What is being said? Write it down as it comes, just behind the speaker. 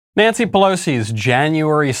Nancy Pelosi's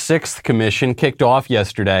January 6th commission kicked off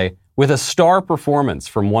yesterday with a star performance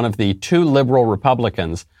from one of the two liberal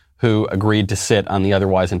Republicans who agreed to sit on the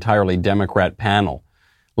otherwise entirely Democrat panel.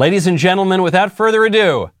 Ladies and gentlemen, without further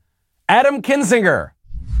ado, Adam Kinzinger.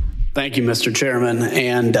 Thank you, Mr. Chairman,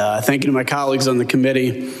 and thank you to my colleagues on the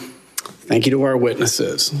committee. Thank you to our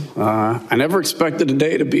witnesses. I never expected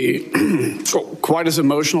today to be quite as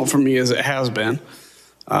emotional for me as it has been.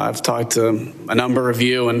 I've talked to a number of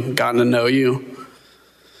you and gotten to know you.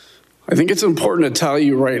 I think it's important to tell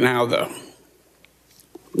you right now, though,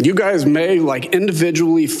 you guys may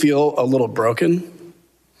individually feel a little broken.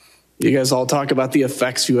 You guys all talk about the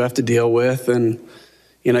effects you have to deal with, and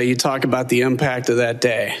you talk about the impact of that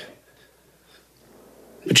day.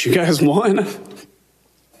 But you guys won.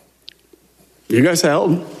 You guys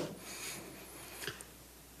held.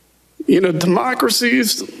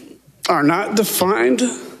 Democracies are not defined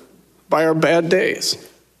by our bad days.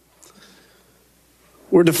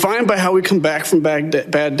 We're defined by how we come back from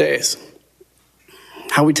bad days,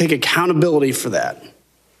 how we take accountability for that.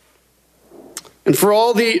 And for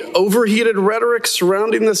all the overheated rhetoric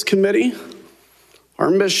surrounding this committee, our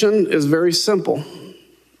mission is very simple.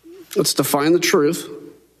 It's to find the truth,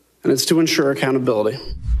 and it's to ensure accountability.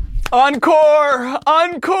 Encore!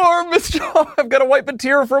 Encore, Mr. I've got to wipe a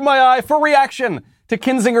tear from my eye. For reaction to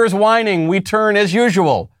Kinzinger's whining, we turn, as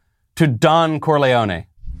usual, to Don Corleone.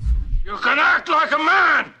 You can act like a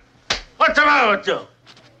man! What's the matter with you?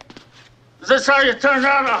 Is this how you turn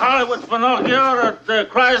out a Hollywood Pinocchio that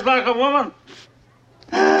cries like a woman?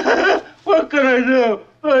 What can I do?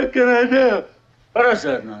 What can I do? What is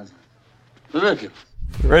that nonsense? Ridiculous.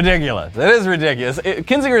 Ridiculous. It is ridiculous.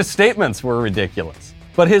 Kinzinger's statements were ridiculous.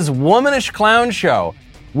 But his womanish clown show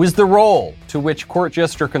was the role to which court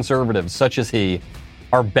jester conservatives such as he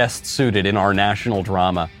are best suited in our national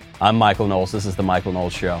drama. I'm Michael Knowles. This is The Michael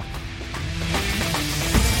Knowles Show.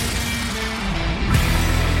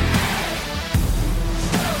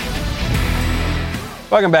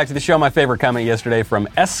 Welcome back to the show. My favorite comment yesterday from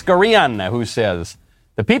Escarian, who says,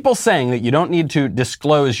 the people saying that you don't need to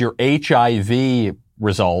disclose your HIV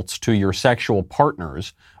results to your sexual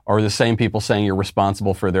partners are the same people saying you're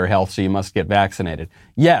responsible for their health, so you must get vaccinated.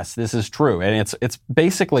 Yes, this is true. And it's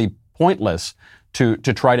basically pointless to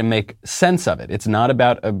try to make sense of it. It's not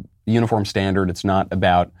about a uniform standard. It's not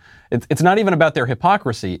even about their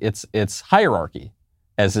hypocrisy. It's hierarchy,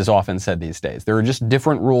 as is often said these days. There are just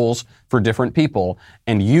different rules for different people.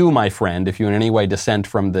 And you, my friend, if you in any way dissent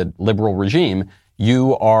from the liberal regime,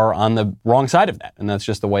 you are on the wrong side of that. And that's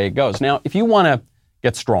just the way it goes. Now, if you want to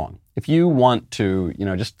get strong, if you want to,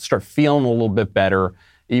 just start feeling a little bit better,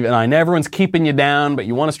 I know everyone's keeping you down, but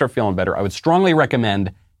you want to start feeling better, I would strongly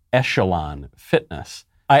recommend Echelon Fitness.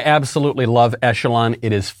 I absolutely love Echelon.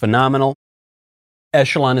 It is phenomenal.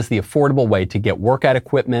 Echelon is the affordable way to get workout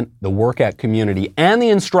equipment, the workout community, and the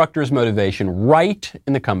instructor's motivation right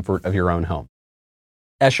in the comfort of your own home.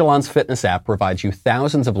 Echelon's fitness app provides you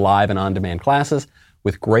thousands of live and on-demand classes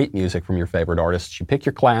with great music from your favorite artists. You pick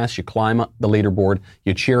your class, you climb up the leaderboard,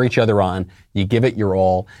 you cheer each other on, you give it your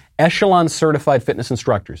all. Echelon's certified fitness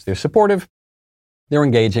instructors. They're supportive, they're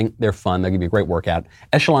engaging, they're fun, they'll give you a great workout.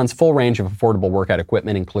 Echelon's full range of affordable workout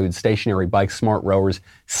equipment includes stationary bikes, smart rowers,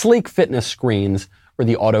 sleek fitness screens, or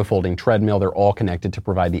the auto-folding treadmill. They're all connected to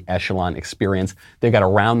provide the Echelon experience. They've got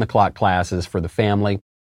around-the-clock classes for the family.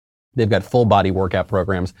 They've got full-body workout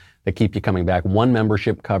programs that keep you coming back. One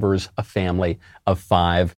membership covers a family of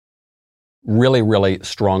 5. Really, really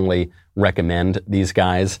strongly recommend these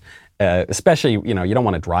guys. Especially, you don't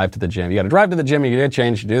want to drive to the gym. You got to drive to the gym, you get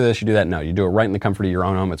changed, you do this, you do that. No, you do it right in the comfort of your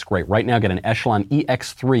own home. It's great. Right now, get an Echelon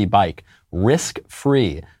EX3 bike,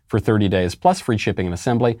 risk-free, for 30 days, plus free shipping and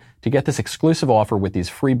assembly. To get this exclusive offer with these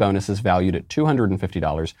free bonuses valued at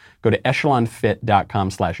 $250, go to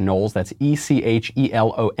echelonfit.com/Knowles. That's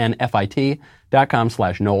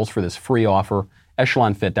ECHELONFIT.com/Knowles for this free offer.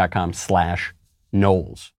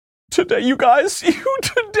 echelonfit.com/Knowles. Today, you guys,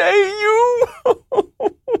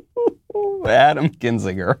 Adam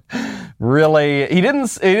Kinzinger. Really, he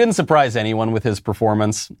didn't surprise anyone with his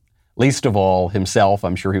performance. Least of all himself.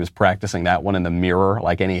 I'm sure he was practicing that one in the mirror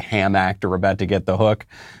like any ham actor about to get the hook.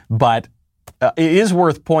 But it is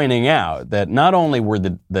worth pointing out that not only were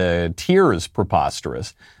the tears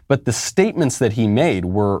preposterous, but the statements that he made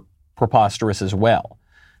were preposterous as well.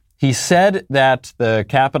 He said that the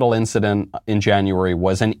Capitol incident in January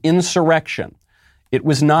was an insurrection. It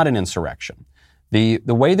was not an insurrection. The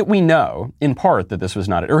way that we know, in part, that this was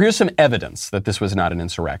not, or here's some evidence that this was not an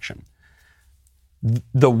insurrection.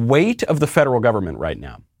 The weight of the federal government right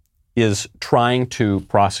now is trying to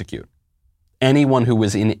prosecute anyone who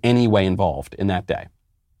was in any way involved in that day.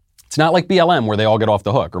 It's not like BLM where they all get off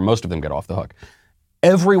the hook, or most of them get off the hook.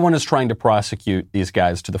 Everyone is trying to prosecute these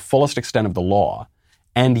guys to the fullest extent of the law,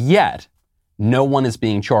 and yet no one is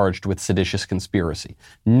being charged with seditious conspiracy.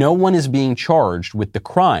 No one is being charged with the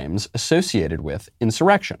crimes associated with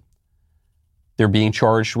insurrection. They're being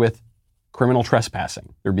charged with criminal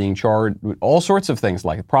trespassing. They're being charged with all sorts of things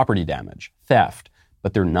like property damage, theft,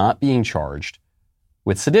 but they're not being charged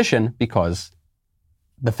with sedition because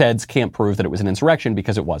the feds can't prove that it was an insurrection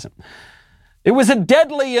because it wasn't. It was a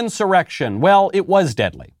deadly insurrection. Well, it was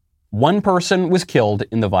deadly. One person was killed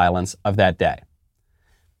in the violence of that day.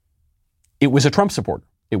 It was a Trump supporter.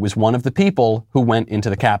 It was one of the people who went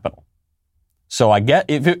into the Capitol. So I get,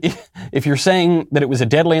 if you're saying that it was a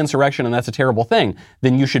deadly insurrection and that's a terrible thing,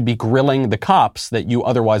 then you should be grilling the cops that you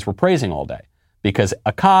otherwise were praising all day. Because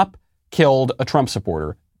a cop killed a Trump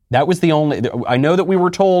supporter. That was the only, I know that we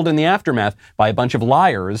were told in the aftermath by a bunch of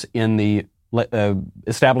liars in the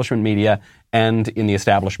establishment media and in the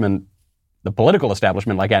establishment, the political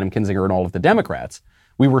establishment like Adam Kinzinger and all of the Democrats.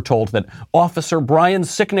 We were told that Officer Brian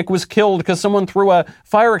Sicknick was killed because someone threw a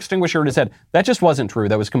fire extinguisher at his head. That just wasn't true.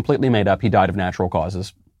 That was completely made up. He died of natural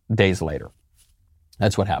causes days later.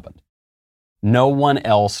 That's what happened. No one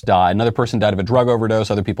else died. Another person died of a drug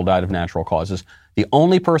overdose. Other people died of natural causes. The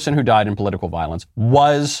only person who died in political violence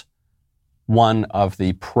was one of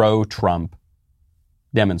the pro-Trump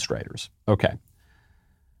demonstrators. Okay.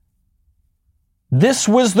 This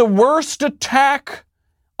was the worst attack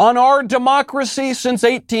on our democracy since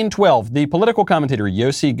 1812. The political commentator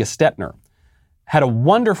Yossi Gestetner had a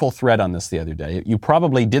wonderful thread on this the other day. You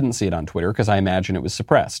probably didn't see it on Twitter because I imagine it was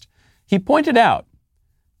suppressed. He pointed out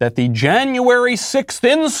that the January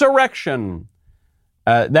 6th insurrection,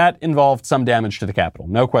 that involved some damage to the Capitol.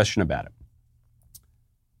 No question about it.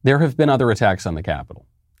 There have been other attacks on the Capitol.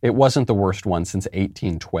 It wasn't the worst one since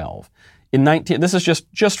 1812. This is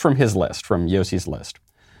just from his list, from Yossi's list.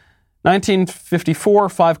 1954,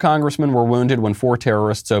 5 congressmen were wounded when 4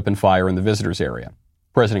 terrorists opened fire in the visitors area.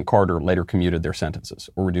 President Carter later commuted their sentences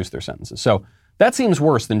or reduced their sentences. So that seems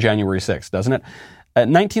worse than January 6th, doesn't it?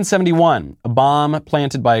 1971, a bomb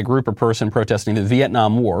planted by a group or person protesting the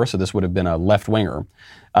Vietnam War, so this would have been a left-winger,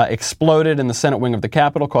 exploded in the Senate wing of the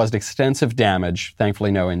Capitol, caused extensive damage, thankfully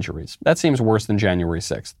no injuries. That seems worse than January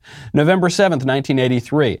 6th. November 7th,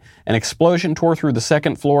 1983, an explosion tore through the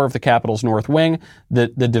second floor of the Capitol's north wing. The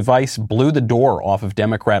device blew the door off of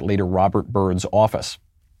Democrat leader Robert Byrd's office.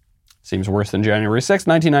 Seems worse than January 6th.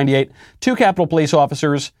 1998, 2 Capitol police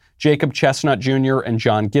officers, Jacob Chestnut Jr. and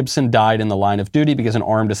John Gibson, died in the line of duty because an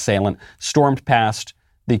armed assailant stormed past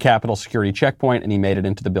the Capitol security checkpoint and he made it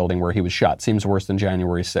into the building where he was shot. Seems worse than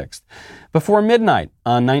January 6th. Before midnight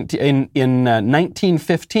in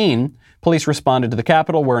 1915, police responded to the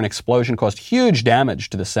Capitol where an explosion caused huge damage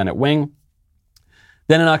to the Senate wing.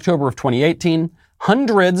 Then in October of 2018,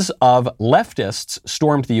 hundreds of leftists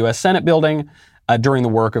stormed the U.S. Senate building during the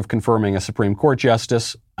work of confirming a Supreme Court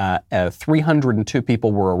justice. 302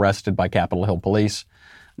 people were arrested by Capitol Hill police.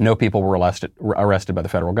 No people were arrested by the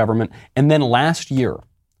federal government. And then last year,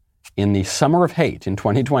 in the summer of hate in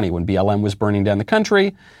 2020, when BLM was burning down the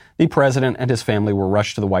country, the president and his family were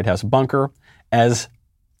rushed to the White House bunker as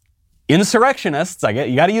insurrectionists.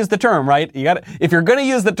 You got to use the term, right? If you're going to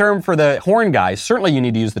use the term for the horn guys, certainly you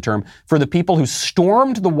need to use the term for the people who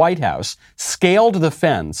stormed the White House, scaled the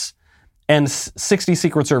fence, and 60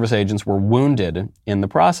 Secret Service agents were wounded in the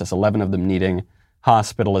process, 11 of them needing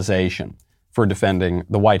hospitalization for defending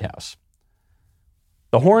the White House.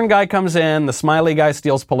 The horn guy comes in, the smiley guy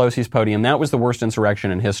steals Pelosi's podium. That was the worst insurrection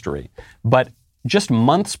in history. But just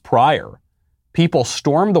months prior, people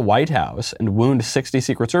stormed the White House and wounded 60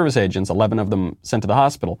 Secret Service agents, 11 of them sent to the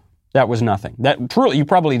hospital. That was nothing. That truly, you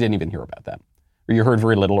probably didn't even hear about that. Or you heard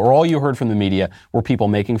very little, or all you heard from the media were people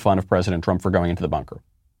making fun of President Trump for going into the bunker.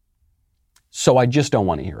 So I just don't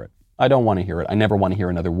want to hear it. I don't want to hear it. I never want to hear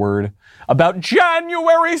another word about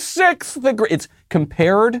January 6th. It's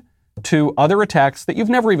compared to other attacks that you've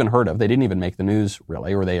never even heard of. They didn't even make the news,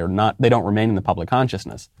 really, or they don't remain in the public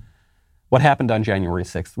consciousness. What happened on January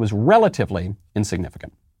 6th was relatively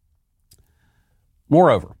insignificant.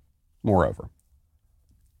 Moreover,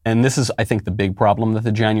 and this is, I think, the big problem that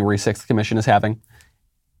the January 6th Commission is having,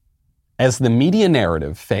 as the media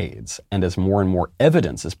narrative fades and as more and more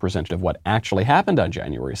evidence is presented of what actually happened on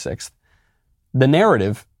January 6th, the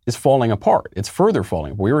narrative is falling apart. It's further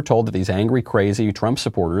falling. We were told that these angry, crazy Trump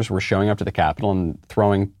supporters were showing up to the Capitol and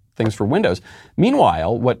throwing things through windows.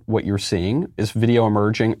 Meanwhile, what you're seeing is video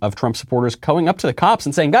emerging of Trump supporters going up to the cops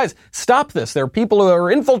and saying, guys, stop this. There are people who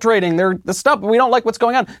are infiltrating. Stop. We don't like what's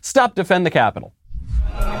going on. Stop, defend the Capitol.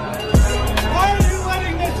 Why are you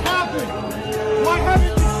letting this happen? Why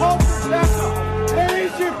haven't you called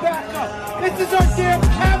This is our damn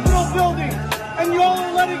Capitol building, and y'all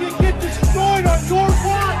are letting it get destroyed on your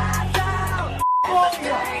watch. Call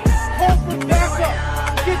for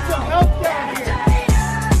backup. Get some help down here.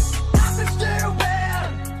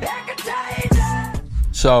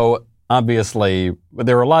 So, obviously,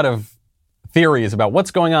 there are a lot of theories about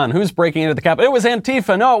what's going on, who's breaking into the Capitol. It was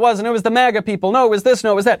Antifa. No, it wasn't. It was the MAGA people. No, it was this.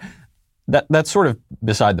 No, it was that. That's sort of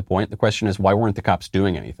beside the point. The question is, why weren't the cops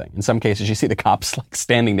doing anything? In some cases, you see the cops like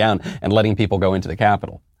standing down and letting people go into the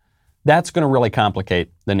Capitol. That's going to really complicate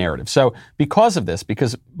the narrative. So because of this,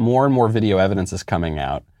 because more and more video evidence is coming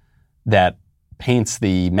out that paints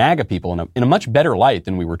the MAGA people in a much better light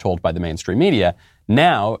than we were told by the mainstream media,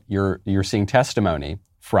 now you're seeing testimony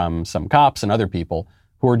from some cops and other people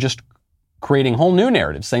who are just creating whole new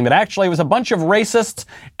narratives, saying that actually it was a bunch of racists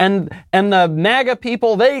and the MAGA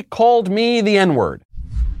people, they called me the N-word.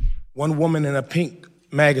 One woman in a pink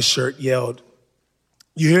MAGA shirt yelled,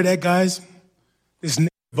 "You hear that, guys? This nigga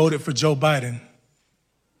voted for Joe Biden."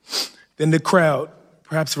 Then the crowd,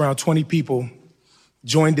 perhaps around 20 people,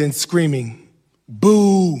 joined in screaming,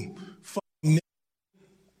 "Boo, fuck nigga."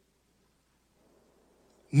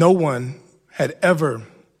 No one had ever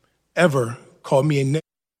called me a nigga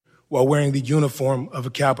while wearing the uniform of a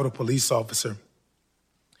Capitol Police officer.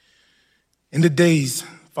 In the days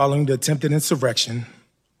following the attempted insurrection,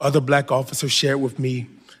 other black officers shared with me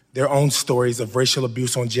their own stories of racial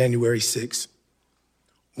abuse on January 6th.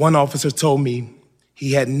 One officer told me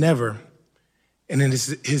he had never, and in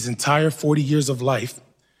his entire 40 years of life,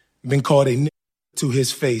 been called a nigger to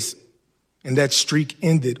his face, and that streak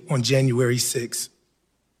ended on January 6th.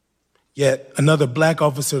 Yet another black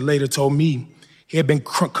officer later told me he had been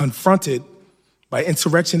confronted by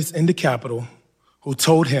insurrectionists in the Capitol who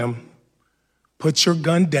told him, "Put your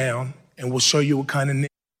gun down and we'll show you what kind of nigga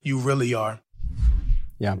you really are."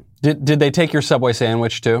 Yeah. Did they take your Subway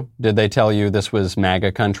sandwich too? Did they tell you this was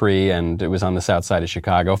MAGA country and it was on the south side of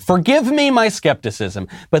Chicago? Forgive me my skepticism,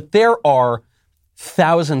 but there are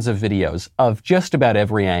thousands of videos of just about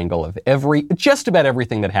every angle of just about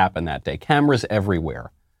everything that happened that day. Cameras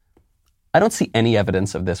everywhere. I don't see any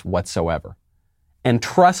evidence of this whatsoever. And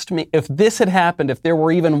trust me, if this had happened, if there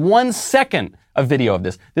were even 1 second of video of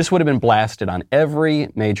this, this would have been blasted on every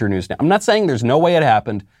major news network. I'm not saying there's no way it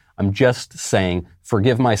happened. I'm just saying,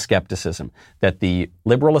 forgive my skepticism, that the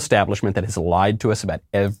liberal establishment that has lied to us about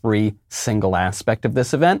every single aspect of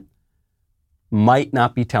this event might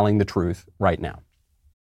not be telling the truth right now.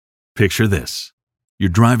 Picture this. You're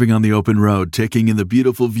driving on the open road, taking in the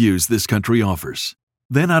beautiful views this country offers.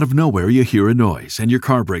 Then out of nowhere, you hear a noise and your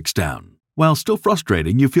car breaks down. While still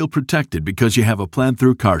frustrating, you feel protected because you have a plan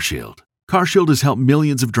through CarShield. CarShield has helped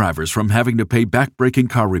millions of drivers from having to pay back-breaking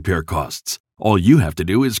car repair costs. All you have to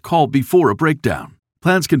do is call before a breakdown.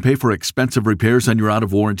 Plans can pay for expensive repairs on your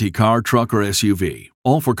out-of-warranty car, truck, or SUV.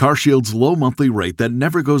 All for CarShield's low monthly rate that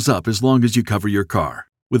never goes up as long as you cover your car.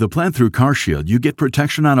 With a plan through CarShield, you get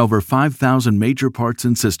protection on over 5,000 major parts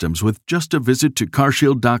and systems with just a visit to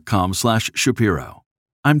carshield.com/Shapiro.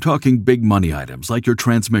 I'm talking big money items like your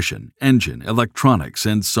transmission, engine, electronics,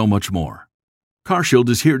 and so much more. CarShield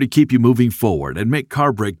is here to keep you moving forward and make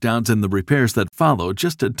car breakdowns and the repairs that follow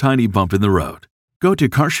just a tiny bump in the road. Go to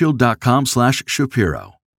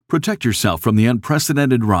carshield.com/Shapiro. Protect yourself from the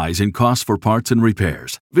unprecedented rise in costs for parts and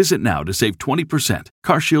repairs. Visit now to save 20%.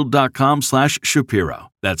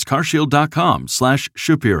 carshield.com/Shapiro. That's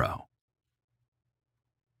carshield.com/Shapiro.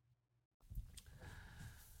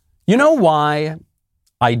 You know why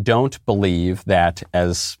I don't believe that,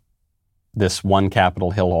 as this one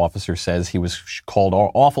Capitol Hill officer says, he was called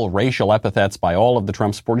awful racial epithets by all of the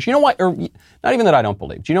Trump supporters? You know why? Or not even that I don't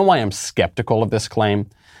believe. Do you know why I'm skeptical of this claim?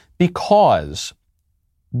 Because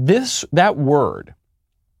that word,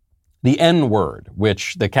 the N-word,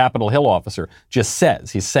 which the Capitol Hill officer just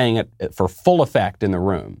says, he's saying it for full effect in the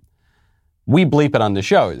room. We bleep it on the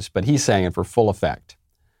shows, but he's saying it for full effect.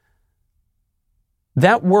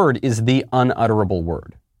 That word is the unutterable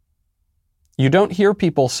word. You don't hear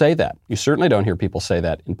people say that. You certainly don't hear people say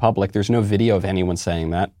that in public. There's no video of anyone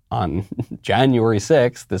saying that on January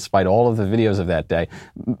 6th, despite all of the videos of that day.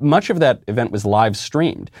 Much of that event was live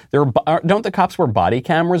streamed. Don't the cops wear body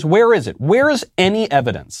cameras? Where is it? Where is any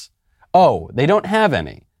evidence? Oh, they don't have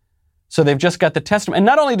any. So they've just got the testimony. And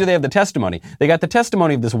not only do they have the testimony, they got the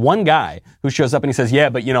testimony of this one guy who shows up and he says, yeah,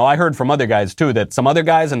 but I heard from other guys too, that some other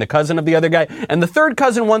guys and the cousin of the other guy and the third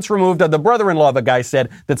cousin once removed of the brother-in-law of a guy said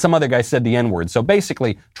that some other guy said the N-word. So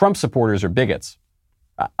basically, Trump supporters are bigots.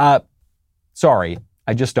 Sorry,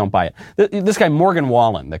 I just don't buy it. This guy, Morgan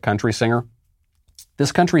Wallen, the country singer,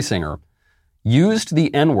 this country singer used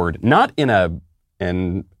the N-word not in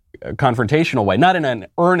confrontational way, not in an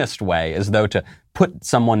earnest way, as though to put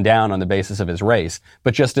someone down on the basis of his race,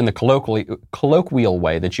 but just in the colloquial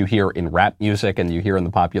way that you hear in rap music and you hear in the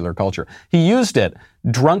popular culture. He used it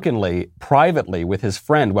drunkenly, privately with his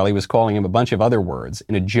friend while he was calling him a bunch of other words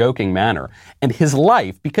in a joking manner. And his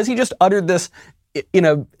life, because he just uttered this in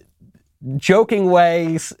a joking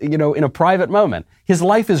way, in a private moment, his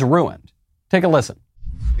life is ruined. Take a listen.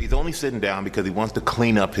 He's only sitting down because he wants to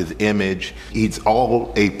clean up his image. It's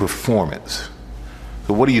all a performance.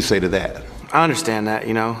 So what do you say to that? I understand that,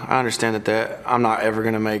 I understand that I'm not ever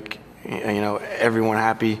going to make, everyone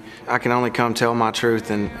happy. I can only come tell my truth,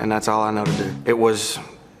 and that's all I know to do. It was,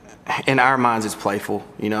 in our minds, it's playful,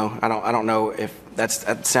 I don't know if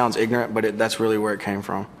that sounds ignorant, but that's really where it came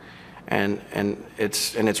from. And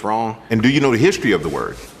it's wrong. And do you know the history of the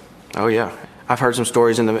word? Oh, yeah. I've heard some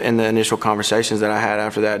stories in the initial conversations that I had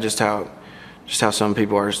after that, just how some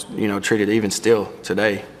people are, treated even still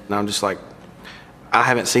today. And I'm just like, I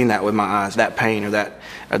haven't seen that with my eyes, that pain or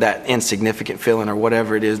that insignificant feeling or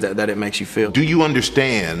whatever it is that it makes you feel. Do you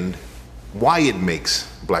understand why it makes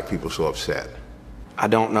black people so upset? I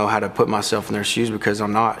don't know how to put myself in their shoes because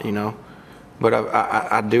I'm not, But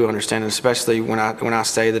I do understand it, especially when I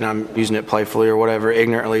say that I'm using it playfully or whatever,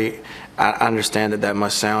 ignorantly. I understand that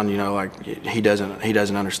must sound, like he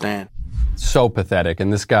doesn't understand. So pathetic.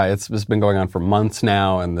 And this guy, it's been going on for months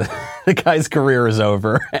now, and the guy's career is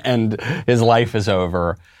over, and his life is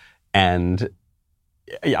over. And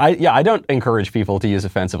I don't encourage people to use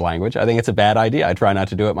offensive language. I think it's a bad idea. I try not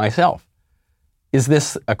to do it myself. Is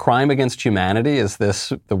this a crime against humanity? Is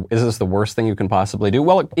this the worst thing you can possibly do?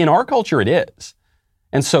 Well, in our culture, it is.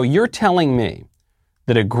 And so you're telling me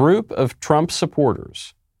that a group of Trump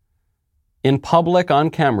supporters in public on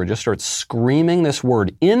camera just starts screaming this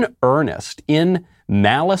word in earnest, in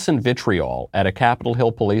malice and vitriol at a Capitol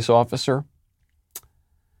Hill police officer?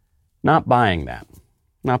 Not buying that.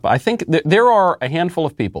 I think there are a handful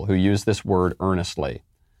of people who use this word earnestly,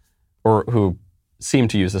 or who seem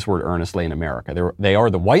to use this word earnestly in America. They are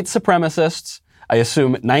the white supremacists. I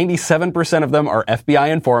assume 97% of them are FBI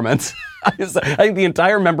informants. I think the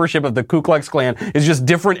entire membership of the Ku Klux Klan is just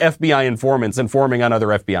different FBI informants informing on other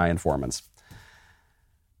FBI informants.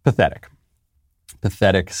 Pathetic.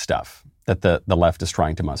 Pathetic stuff that the left is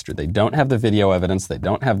trying to muster. They don't have the video evidence. They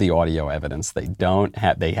don't have the audio evidence.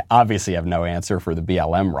 They obviously have no answer for the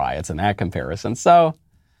BLM riots in that comparison. So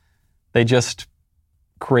they just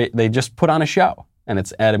put on a show. And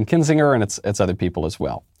it's Adam Kinzinger and it's other people as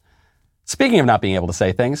well. Speaking of not being able to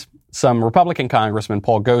say things, some Republican congressmen,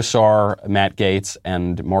 Paul Gosar, Matt Gaetz,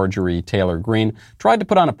 and Marjorie Taylor Greene, tried to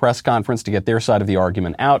put on a press conference to get their side of the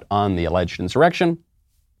argument out on the alleged insurrection.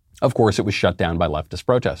 Of course, it was shut down by leftist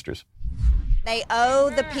protesters. They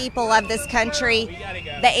owe the people of this country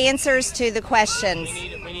the answers to the questions.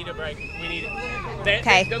 We need a break.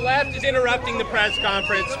 Okay. The left is interrupting the press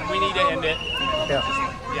conference. We need to end it.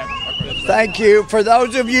 Thank you. For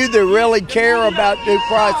those of you that really care about due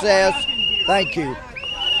process, thank you.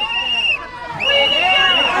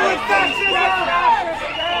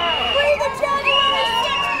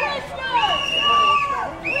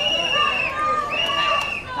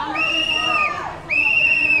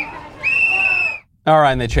 All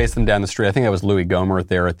right, and they chased them down the street. I think that was Louis Gohmert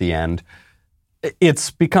there at the end. It's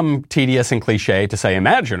become tedious and cliche to say,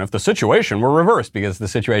 imagine if the situation were reversed, because the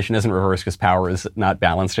situation isn't reversed because power is not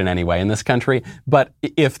balanced in any way in this country. But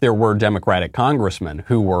if there were Democratic congressmen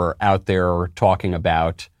who were out there talking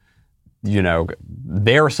about,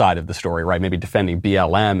 their side of the story, right, maybe defending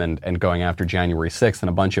BLM and going after January 6th, and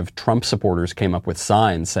a bunch of Trump supporters came up with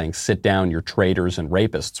signs saying, sit down, you're traitors and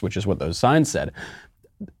rapists, which is what those signs said.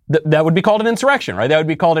 That would be called an insurrection, right? That would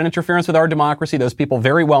be called an interference with our democracy. Those people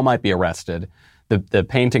very well might be arrested. The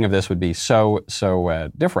painting of this would be so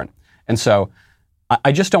different. And so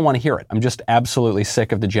I just don't want to hear it. I'm just absolutely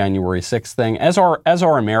sick of the January 6th thing, as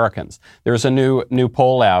are Americans. There's a new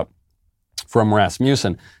poll out from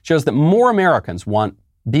Rasmussen, shows that more Americans want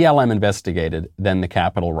BLM investigated than the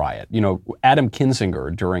Capitol riot. Adam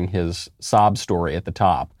Kinzinger, during his sob story at the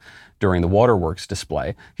top, during the Waterworks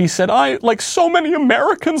display, he said, like so many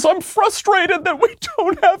Americans, I'm frustrated that we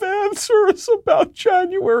don't have answers about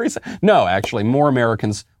January. No, actually, more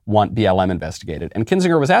Americans want BLM investigated. And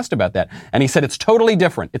Kinzinger was asked about that, and he said, it's totally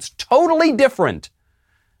different. It's totally different.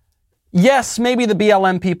 Yes, maybe the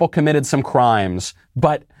BLM people committed some crimes,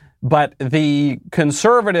 but the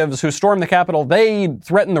conservatives who stormed the Capitol, they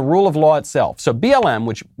threatened the rule of law itself. So BLM,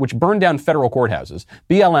 which burned down federal courthouses,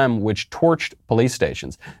 BLM, which torched police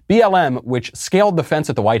stations, BLM, which scaled the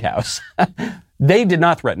fence at the White House, they did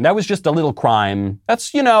not threaten. That was just a little crime.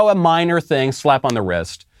 That's, a minor thing, slap on the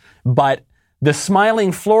wrist. But The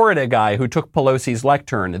smiling Florida guy who took Pelosi's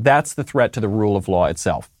lectern, that's the threat to the rule of law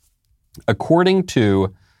itself. According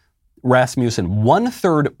to Rasmussen,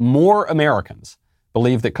 1/3 more Americans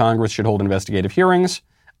believe that Congress should hold investigative hearings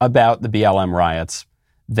about the BLM riots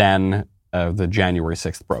than the January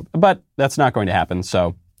 6th probe. But that's not going to happen,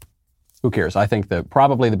 so who cares? I think that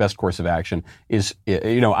probably the best course of action is,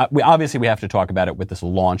 obviously we have to talk about it with this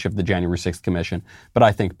launch of the January 6th Commission, but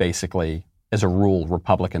I think basically, as a rule,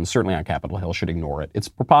 Republicans, certainly on Capitol Hill, should ignore it. It's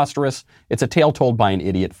preposterous. It's a tale told by an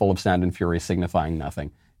idiot full of sound and fury signifying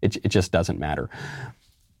nothing. It just doesn't matter.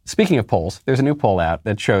 Speaking of polls, there's a new poll out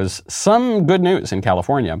that shows some good news in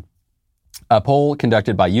California. A poll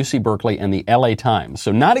conducted by UC Berkeley and the LA Times.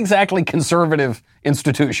 So not exactly conservative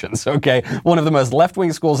institutions, okay? One of the most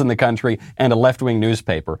left-wing schools in the country and a left-wing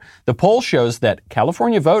newspaper. The poll shows that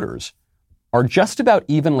California voters are just about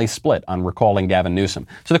evenly split on recalling Gavin Newsom.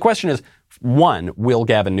 So the question is, one, will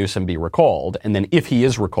Gavin Newsom be recalled? And then if he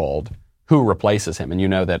is recalled, who replaces him? And you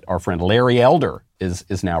know that our friend Larry Elder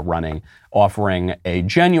is now running, offering a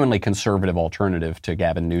genuinely conservative alternative to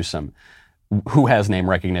Gavin Newsom, who has name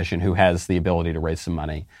recognition, who has the ability to raise some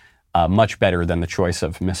money, much better than the choice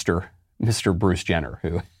of Mr. Bruce Jenner,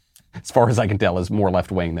 who, as far as I can tell, is more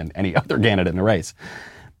left-wing than any other candidate in the race.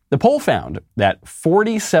 The poll found that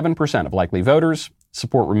 47% of likely voters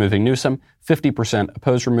support removing Newsom, 50%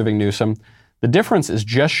 oppose removing Newsom. The difference is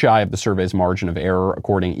just shy of the survey's margin of error,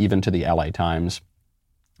 according even to the LA Times.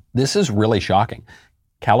 This is really shocking.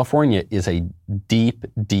 California is a deep,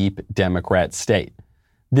 deep Democrat state.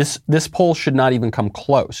 This poll should not even come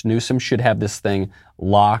close. Newsom should have this thing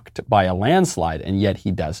locked by a landslide, and yet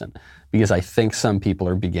he doesn't, because I think some people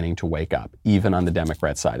are beginning to wake up, even on the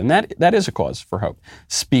Democrat side. And that is a cause for hope.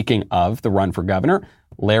 Speaking of the run for governor,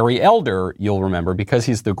 Larry Elder, you'll remember, because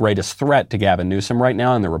he's the greatest threat to Gavin Newsom right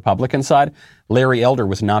now on the Republican side, Larry Elder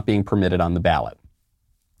was not being permitted on the ballot.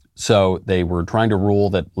 So they were trying to rule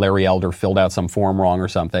that Larry Elder filled out some form wrong or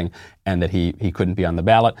something, and that he couldn't be on the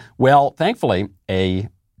ballot. Well, thankfully, a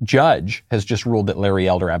judge has just ruled that Larry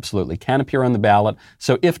Elder absolutely can appear on the ballot.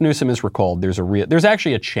 So if Newsom is recalled, there's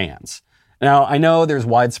actually a chance. Now, I know there's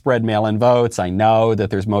widespread mail-in votes. I know that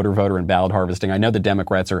there's motor voter and ballot harvesting. I know the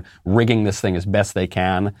Democrats are rigging this thing as best they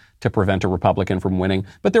can to prevent a Republican from winning.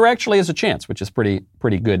 But there actually is a chance, which is pretty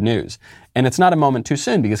good news. And it's not a moment too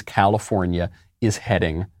soon, because California is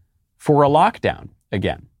heading for a lockdown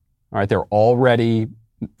again. All right, they're already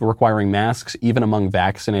requiring masks, even among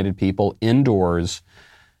vaccinated people, indoors.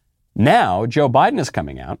 Now, Joe Biden is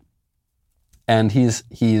coming out, and he's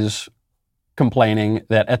complaining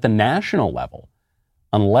that at the national level,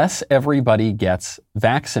 unless everybody gets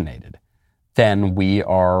vaccinated, then we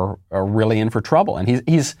are really in for trouble. And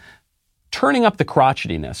he's turning up the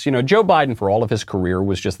crotchetiness. You know, Joe Biden, for all of his career,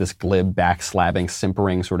 was just this glib, backslabbing,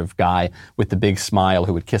 simpering sort of guy with the big smile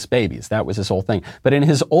who would kiss babies. That was his whole thing. But in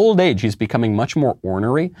his old age, he's becoming much more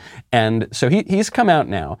ornery. And so he's come out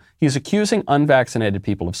now. He's accusing unvaccinated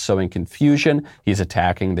people of sowing confusion. He's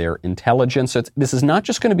attacking their intelligence. So this is not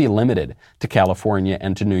just going to be limited to California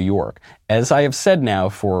and to New York. As I have said now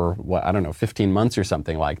for, 15 months or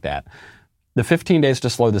something like that, the 15 days to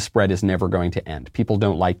slow the spread is never going to end. People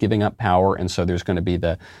don't like giving up power, and so there's going to be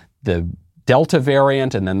the Delta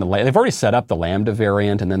variant, and then they've already set up the Lambda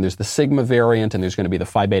variant, and then there's the Sigma variant, and there's going to be the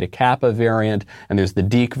Phi Beta Kappa variant, and there's the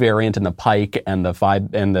Deke variant, and the Pike, and the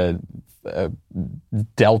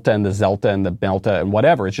Delta, and the Zelta, and the Belta, and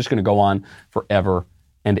whatever. It's just going to go on forever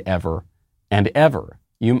and ever and ever.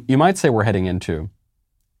 You might say we're heading into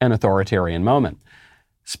an authoritarian moment.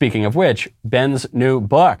 Speaking of which, Ben's new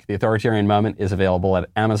book, The Authoritarian Moment, is available at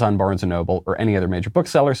Amazon, Barnes & Noble, or any other major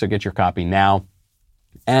bookseller, so get your copy now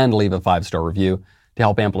and leave a 5-star review to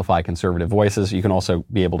help amplify conservative voices. You can also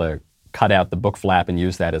be able to cut out the book flap and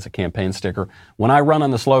use that as a campaign sticker when I run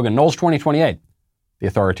on the slogan, Knowles 2028, The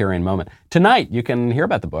Authoritarian Moment. Tonight, you can hear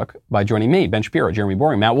about the book by joining me, Ben Shapiro, Jeremy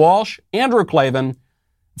Boring, Matt Walsh, Andrew Klavan,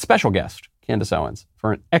 special guest, Candace Owens,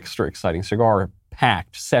 for an extra exciting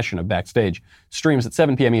cigar-packed session of Backstage. Streams at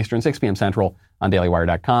 7 p.m. Eastern, 6 p.m. Central on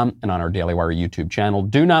DailyWire.com and on our Daily Wire YouTube channel.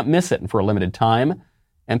 Do not miss it. And for a limited time,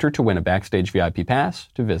 enter to win a Backstage VIP pass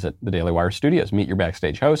to visit the Daily Wire studios. Meet your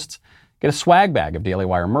Backstage hosts. Get a swag bag of Daily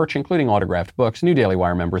Wire merch, including autographed books. New Daily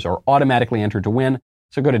Wire members are automatically entered to win.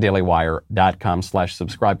 So go to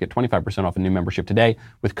dailywire.com/subscribe. Get 25% off a new membership today.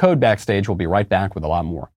 With code Backstage, we'll be right back with a lot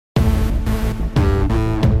more.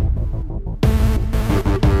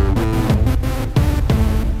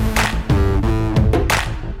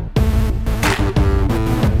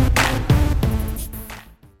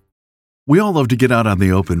 We all love to get out on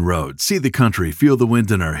the open road, see the country, feel the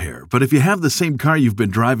wind in our hair. But if you have the same car you've been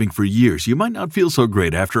driving for years, you might not feel so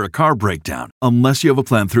great after a car breakdown, unless you have a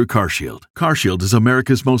plan through CarShield. CarShield is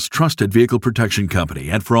America's most trusted vehicle protection company,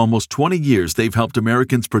 and for almost 20 years, they've helped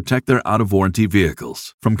Americans protect their out-of-warranty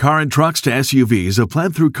vehicles. From car and trucks to SUVs, a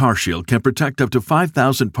plan through CarShield can protect up to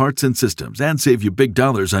 5,000 parts and systems and save you big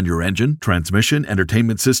dollars on your engine, transmission,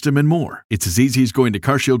 entertainment system, and more. It's as easy as going to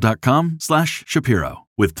carshield.com/Shapiro.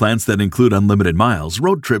 With plans that include unlimited miles,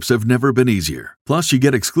 road trips have never been easier. Plus, you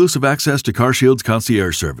get exclusive access to CarShield's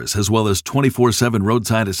concierge service, as well as 24/7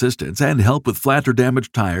 roadside assistance and help with flat or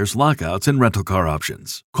damaged tires, lockouts, and rental car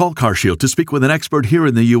options. Call CarShield to speak with an expert here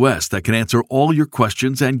in the U.S. that can answer all your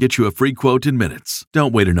questions and get you a free quote in minutes.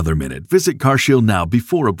 Don't wait another minute. Visit CarShield now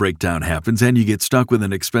before a breakdown happens and you get stuck with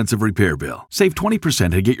an expensive repair bill. Save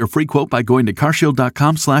 20% and get your free quote by going to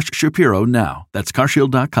carshield.com/Shapiro now. That's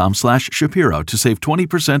carshield.com/Shapiro to save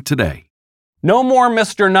 20% today. No more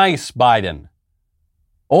Mr. Nice, Biden.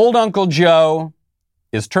 Old Uncle Joe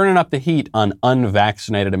is turning up the heat on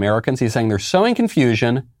unvaccinated Americans. He's saying they're sowing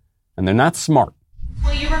confusion and they're not smart.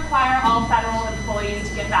 Will you require all federal employees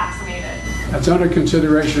to get vaccinated? That's under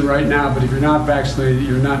consideration right now, but if you're not vaccinated,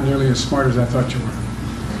 you're not nearly as smart as I thought you were.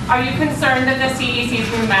 Are you concerned that the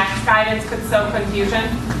CDC's new mask guidance could sow confusion?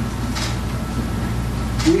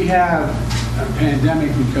 We have a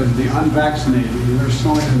pandemic because of the unvaccinated, and they're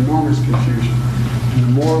sowing enormous confusion. And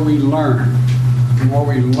the more we learn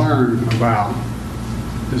about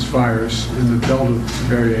this virus and the Delta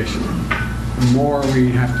variation, the more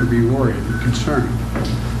we have to be worried and concerned.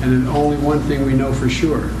 And then only one thing we know for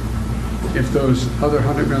sure: if those other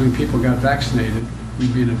 100 million people got vaccinated,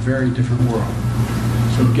 we'd be in a very different world.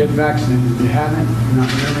 So get vaccinated. If you haven't, you're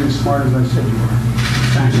not nearly as smart as I said you are.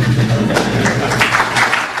 Thank you.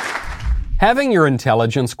 Having your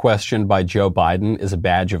intelligence questioned by Joe Biden is a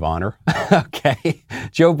badge of honor. Okay.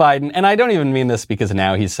 Joe Biden, and I don't even mean this because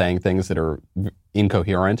now he's saying things that are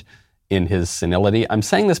incoherent in his senility. I'm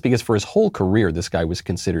saying this because for his whole career, this guy was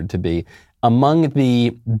considered to be among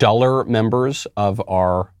the duller members of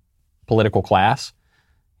our political class.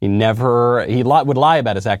 He would lie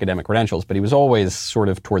about his academic credentials, but he was always sort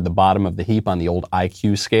of toward the bottom of the heap on the old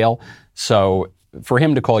IQ scale. So for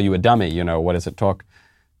him to call you a dummy, what does it talk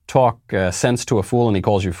sense to a fool and he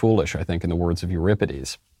calls you foolish, I think, in the words of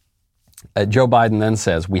Euripides. Joe Biden then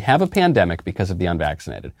says, we have a pandemic because of the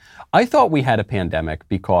unvaccinated. I thought we had a pandemic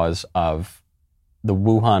because of the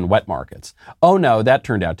Wuhan wet markets. Oh no, that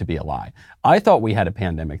turned out to be a lie. I thought we had a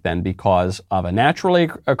pandemic then because of a naturally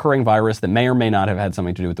occurring virus that may or may not have had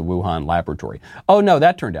something to do with the Wuhan laboratory. Oh no,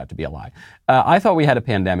 that turned out to be a lie. I thought we had a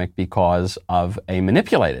pandemic because of a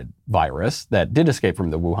manipulated virus that did escape from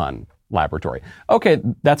the Wuhan laboratory. Okay,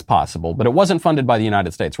 that's possible, but it wasn't funded by the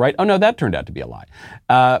United States, right? Oh no, that turned out to be a lie.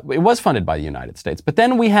 It was funded by the United States. But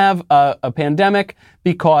then we have a pandemic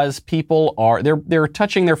because people they're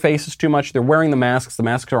touching their faces too much. They're wearing the masks. The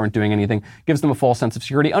masks aren't doing anything. Gives them a false sense of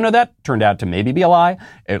security. Oh no, that turned out to maybe be a lie.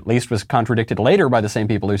 At least was contradicted later by the same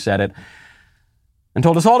people who said it and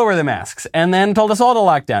told us all to wear the masks and then told us all to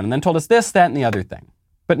lock down and then told us this, that, and the other thing.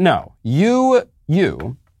 But no, you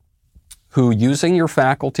who, using your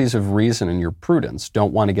faculties of reason and your prudence,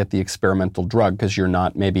 don't want to get the experimental drug because you're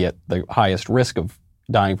not maybe at the highest risk of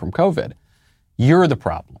dying from COVID, you're the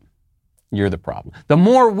problem. You're the problem. The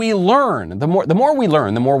more we learn, the more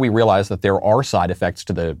we realize that there are side effects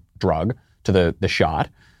to the drug, to the shot.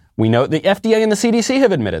 We know the FDA and the CDC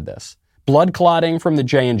have admitted this. Blood clotting from the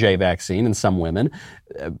J&J vaccine in some women,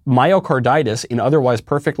 myocarditis in otherwise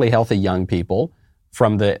perfectly healthy young people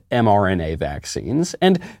from the mRNA vaccines.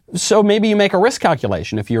 And so maybe you make a risk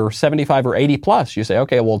calculation. If you're 75 or 80 plus, you say,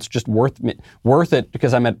 okay, well, it's just worth it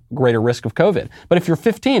because I'm at greater risk of COVID. But if you're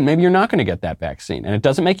 15, maybe you're not going to get that vaccine. And it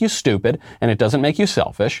doesn't make you stupid, and it doesn't make you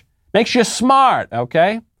selfish. Makes you smart,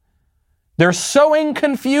 okay? They're sowing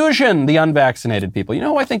confusion, the unvaccinated people. You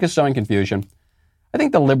know who I think is sowing confusion? I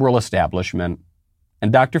think the liberal establishment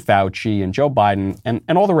and Dr. Fauci and Joe Biden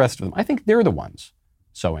and all the rest of them, I think they're the ones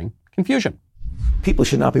sowing confusion. People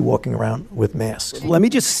should not be walking around with masks. Let me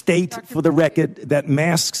just state for the record that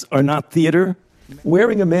masks are not theater.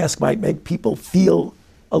 Wearing a mask might make people feel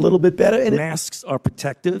a little bit better. And masks are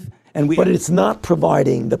protective. But it's not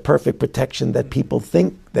providing the perfect protection that people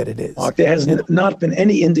think that it is. There has not been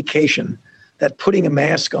any indication that putting a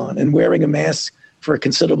mask on and wearing a mask for a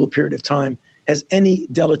considerable period of time has any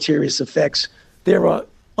deleterious effects. There are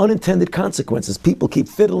unintended consequences. People keep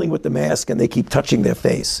fiddling with the mask and they keep touching their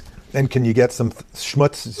face. And can you get some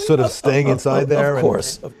schmutz sort of staying inside there? Of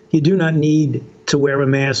course. You do not need to wear a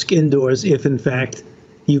mask indoors if, in fact,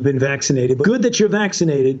 you've been vaccinated. Good that you're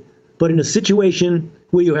vaccinated, but in a situation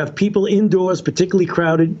where you have people indoors, particularly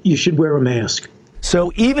crowded, you should wear a mask.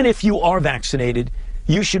 So even if you are vaccinated,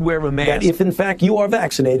 you should wear a mask. That if in fact you are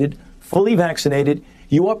vaccinated, fully vaccinated,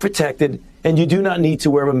 you are protected, and you do not need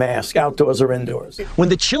to wear a mask outdoors or indoors. When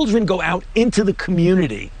the children go out into the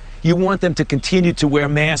community, you want them to continue to wear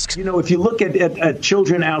masks. You know, if you look at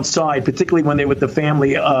children outside, particularly when they're with the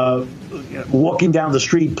family, walking down the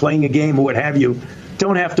street, playing a game or what have you,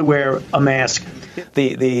 don't have to wear a mask.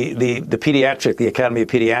 The Academy of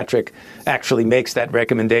Pediatric actually makes that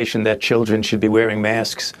recommendation that children should be wearing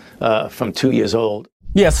masks from 2 years old.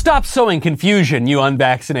 Yeah, stop sowing confusion, you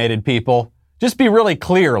unvaccinated people. Just be really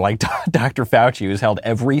clear, like Dr. Fauci, who's held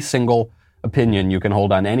every single opinion you can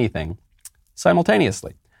hold on anything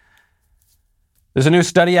simultaneously. There's a new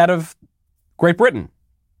study out of Great Britain.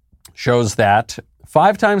 Shows that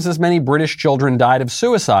 5 times as many British children died of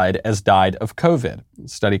suicide as died of COVID. The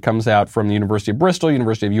study comes out from the University of Bristol,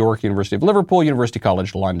 University of York, University of Liverpool, University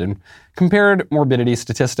College London. Compared morbidity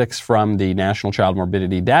statistics from the National Child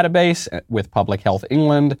Morbidity Database with Public Health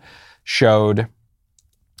England showed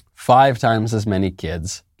 5 times as many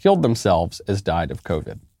kids killed themselves as died of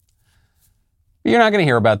COVID. You're not going to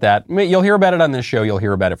hear about that. You'll hear about it on this show. You'll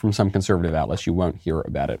hear about it from some conservative outlets. You won't hear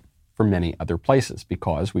about it from many other places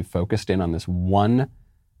because we've focused in on this one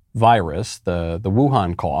virus, the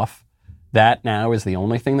Wuhan cough. That now is the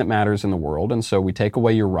only thing that matters in the world. And so we take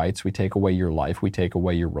away your rights. We take away your life. We take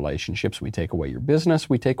away your relationships. We take away your business.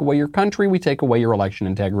 We take away your country. We take away your election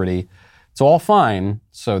integrity. It's all fine.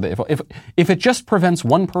 So that if it just prevents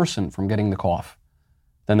one person from getting the cough,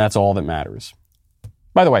 then that's all that matters.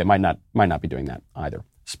 By the way, it might not be doing that either.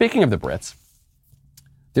 Speaking of the Brits,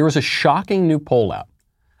 there was a shocking new poll out,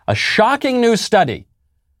 a shocking new study,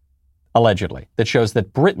 allegedly, that shows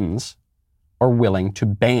that Britons are willing to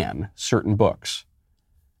ban certain books.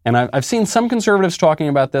 And I've seen some conservatives talking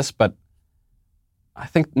about this, but I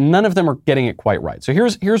think none of them are getting it quite right. So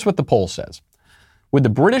here's what the poll says. Would the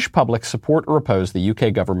British public support or oppose the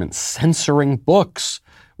UK government censoring books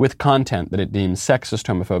with content that it deems sexist,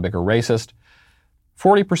 homophobic, or racist?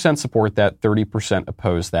 40% support that, 30%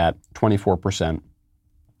 oppose that, 24%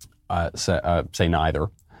 say neither.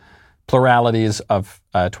 Pluralities of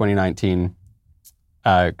 2019,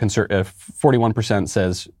 41%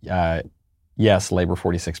 says yes, Labor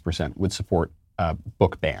 46% would support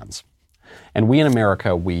book bans. And we in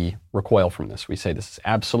America, we recoil from this. We say this is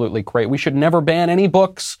absolutely great. We should never ban any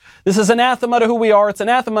books. This is anathema to who we are. It's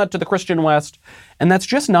anathema to the Christian West. And that's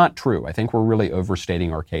just not true. I think we're really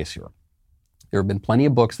overstating our case here. There have been plenty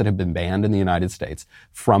of books that have been banned in the United States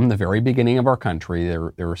from the very beginning of our country.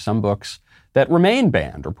 There are some books that remain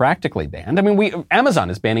banned or practically banned. I mean, Amazon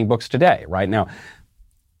is banning books today, right? Now,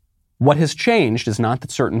 what has changed is not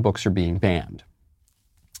that certain books are being banned.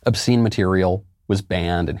 Obscene material was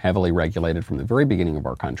banned and heavily regulated from the very beginning of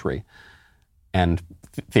our country and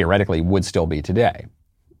theoretically would still be today.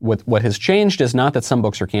 What has changed is not that some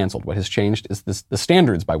books are canceled. What has changed is the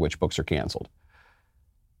standards by which books are canceled.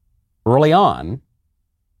 Early on,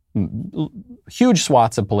 huge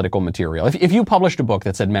swaths of political material. If you published a book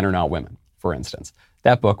that said men are not women, for instance,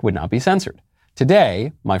 that book would not be censored.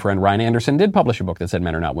 Today, my friend Ryan Anderson did publish a book that said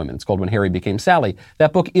men are not women. It's called When Harry Became Sally.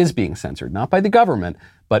 That book is being censored, not by the government,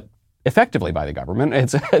 but effectively by the government.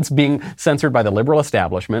 It's being censored by the liberal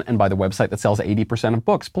establishment and by the website that sells 80% of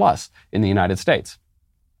books plus in the United States.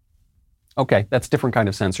 Okay, that's a different kind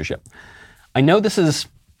of censorship. I know this is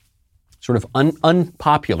sort of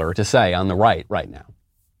unpopular to say on the right now,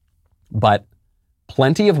 but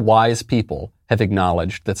plenty of wise people have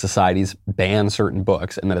acknowledged that societies ban certain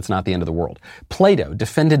books and that it's not the end of the world. Plato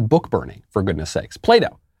defended book burning, for goodness sakes.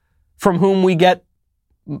 Plato, from whom we get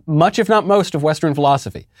much, if not most, of Western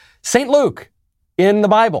philosophy. St. Luke, in the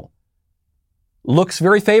Bible, looks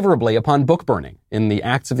very favorably upon book burning in the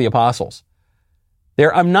Acts of the Apostles.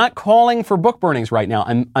 I'm not calling for book burnings right now.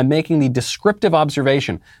 I'm making the descriptive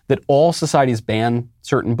observation that all societies ban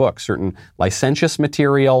certain books, certain licentious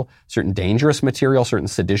material, certain dangerous material, certain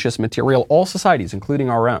seditious material, all societies, including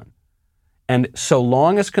our own. And so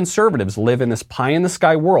long as conservatives live in this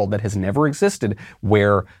pie-in-the-sky world that has never existed,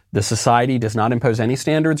 where the society does not impose any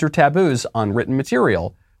standards or taboos on written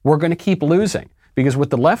material, we're going to keep losing. Because what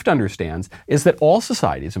the left understands is that all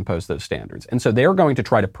societies impose those standards. And so they're going to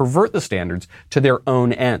try to pervert the standards to their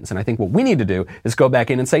own ends. And I think what we need to do is go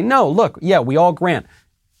back in and say, no, look, yeah, we all grant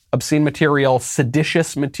obscene material,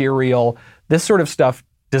 seditious material, this sort of stuff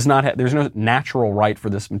does not have, there's no natural right for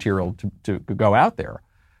this material to go out there.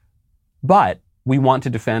 But we want to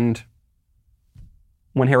defend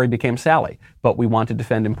When Harry Became Sally. But we want to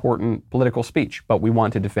defend important political speech. But we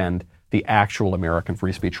want to defend the actual American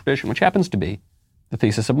free speech tradition, which happens to be the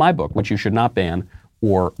thesis of my book, which you should not ban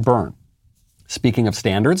or burn. Speaking of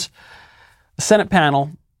standards, the Senate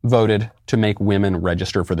panel voted to make women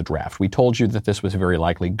register for the draft. We told you that this was very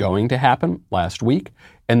likely going to happen last week,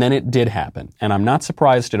 and then it did happen. And I'm not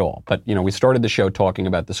surprised at all. But, we started the show talking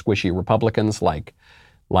about the squishy Republicans like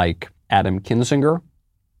Adam Kinzinger.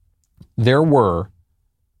 There were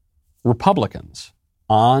Republicans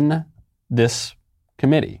on this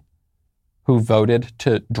committee who voted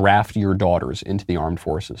to draft your daughters into the armed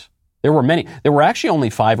forces. There were many. There were actually only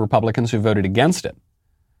 5 Republicans who voted against it.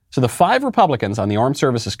 So the 5 Republicans on the Armed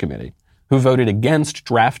Services Committee who voted against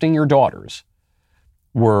drafting your daughters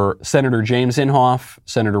were Senator James Inhofe,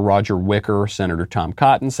 Senator Roger Wicker, Senator Tom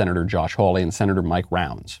Cotton, Senator Josh Hawley, and Senator Mike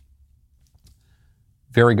Rounds.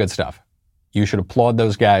 Very good stuff. You should applaud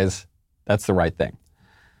those guys. That's the right thing.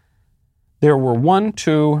 There were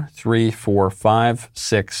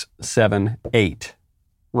 8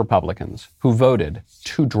 Republicans who voted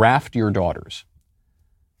to draft your daughters.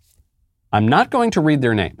 I'm not going to read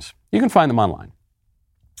their names. You can find them online.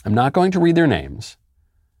 I'm not going to read their names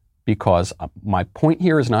because my point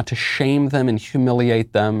here is not to shame them and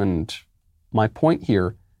humiliate them, and my point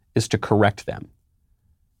here is to correct them.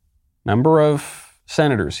 Number of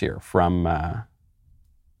senators here from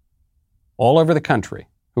all over the country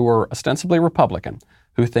who are ostensibly Republican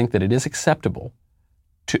who think that it is acceptable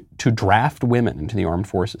to draft women into the armed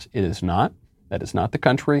forces. It is not. That is not the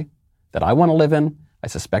country that I want to live in. I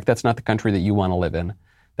suspect that's not the country that you want to live in.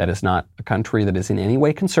 That is not a country that is in any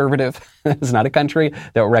way conservative. It's not a country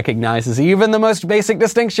that recognizes even the most basic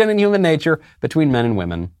distinction in human nature between men and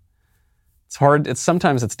women. It's hard.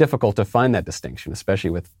 Sometimes it's difficult to find that distinction, especially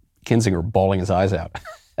with Kinzinger bawling his eyes out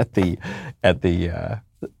at the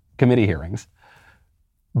committee hearings.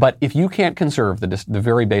 But if you can't conserve the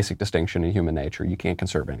very basic distinction in human nature, you can't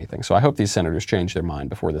conserve anything. So I hope these senators change their mind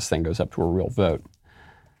before this thing goes up to a real vote.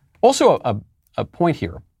 Also, a point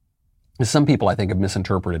here is some people, I think, have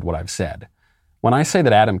misinterpreted what I've said. When I say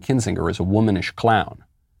that Adam Kinzinger is a womanish clown,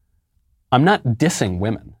 I'm not dissing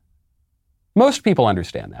women. Most people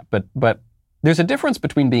understand that, but there's a difference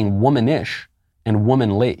between being womanish and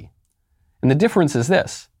womanly. And the difference is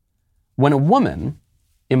this. When a woman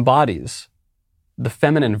embodies the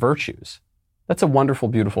feminine virtues, that's a wonderful,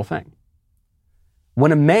 beautiful thing.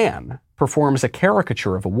 When a man performs a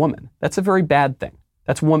caricature of a woman, that's a very bad thing.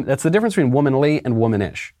 That's the difference between womanly and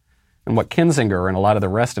womanish. And what Kinzinger and a lot of the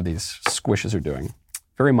rest of these squishes are doing,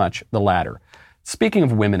 very much the latter. Speaking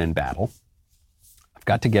of women in battle, I've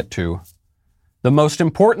got to get to the most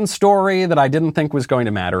important story that I didn't think was going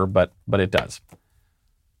to matter, but it does.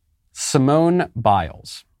 Simone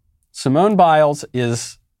Biles. Simone Biles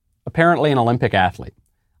is apparently an Olympic athlete.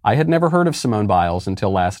 I had never heard of Simone Biles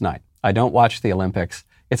until last night. I don't watch the Olympics.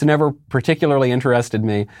 It's never particularly interested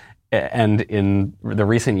me. And in the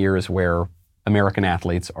recent years where American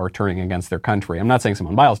athletes are turning against their country, I'm not saying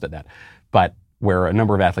Simone Biles did that, but where a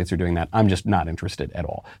number of athletes are doing that, I'm just not interested at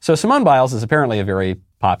all. So Simone Biles is apparently a very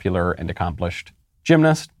popular and accomplished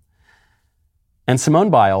gymnast. And Simone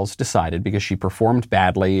Biles decided, because she performed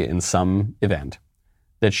badly in some event,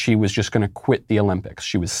 that she was just going to quit the Olympics.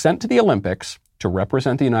 She was sent to the Olympics to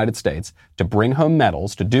represent the United States, to bring home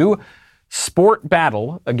medals, to do sport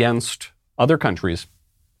battle against other countries,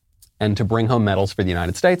 and to bring home medals for the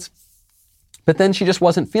United States. But then she just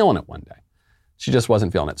wasn't feeling it one day. She just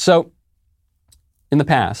wasn't feeling it. So in the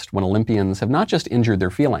past, when Olympians have not just injured their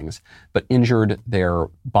feelings, but injured their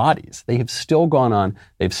bodies, they have still gone on,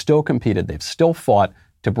 they've still competed, they've still fought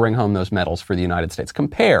to bring home those medals for the United States.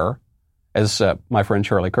 Compare, as my friend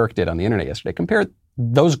Charlie Kirk did on the internet yesterday, compare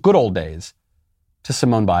those good old days to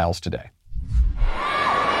Simone Biles today.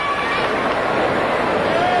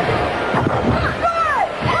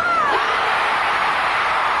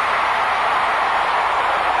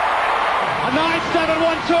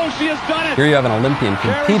 She has done it. Here you have an Olympian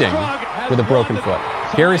competing with a broken foot.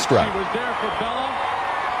 Gary Strug. She was there for Bella,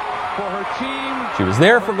 for her team. She was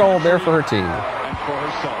there for gold, there for her team, and for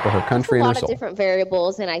herself. for her country and her A lot soul. of different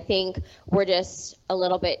variables, and I think we're just a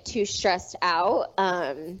little bit too stressed out.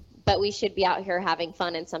 But we should be out here having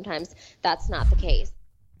fun, and sometimes that's not the case.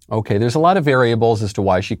 Okay, there's a lot of variables as to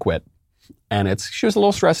why she quit, and she was a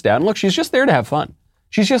little stressed out. And look, she's just there to have fun.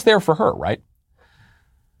 She's just there for her, right?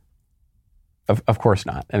 Of course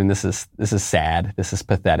not. I mean, this is sad. This is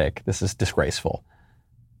pathetic. This is disgraceful.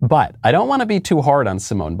 But I don't want to be too hard on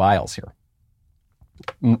Simone Biles here.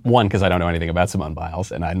 One, because I don't know anything about Simone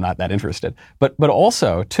Biles and I'm not that interested. But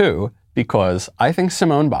also, two, because I think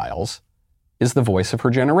Simone Biles is the voice of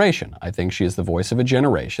her generation. I think she is the voice of a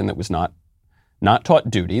generation that was not taught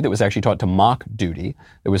duty, that was actually taught to mock duty,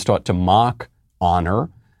 that was taught to mock honor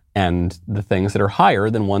and the things that are higher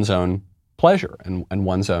than one's own pleasure and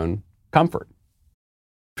one's own comfort.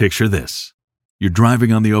 Picture this. You're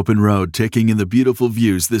driving on the open road, taking in the beautiful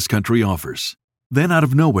views this country offers. Then out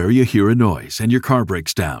of nowhere, you hear a noise and your car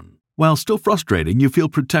breaks down. While still frustrating, you feel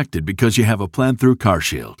protected because you have a plan through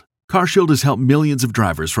CarShield. CarShield has helped millions of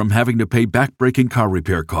drivers from having to pay back-breaking car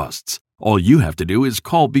repair costs. All you have to do is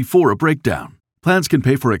call before a breakdown. Plans can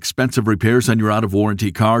pay for expensive repairs on your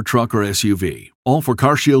out-of-warranty car, truck, or SUV. All for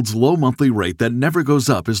CarShield's low monthly rate that never goes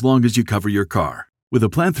up as long as you cover your car. With a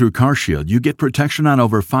plan through CarShield, you get protection on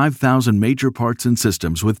over 5,000 major parts and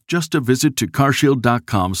systems with just a visit to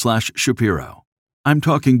carshield.com/Shapiro. I'm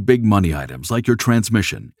talking big money items like your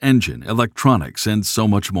transmission, engine, electronics, and so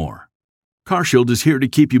much more. CarShield is here to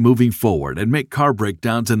keep you moving forward and make car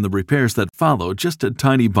breakdowns and the repairs that follow just a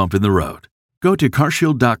tiny bump in the road. Go to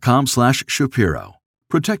carshield.com/Shapiro.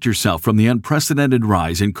 Protect yourself from the unprecedented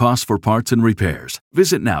rise in costs for parts and repairs.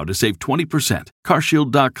 Visit now to save 20%.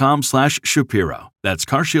 carshield.com/Shapiro. That's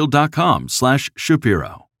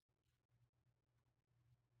carshield.com/Shapiro.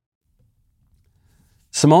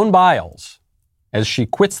 Simone Biles, as she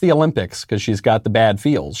quits the Olympics because she's got the bad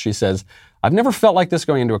feels, she says, I've never felt like this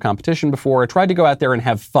going into a competition before. I tried to go out there and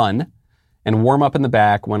have fun and warm up in the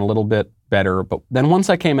back, went a little bit better. But then once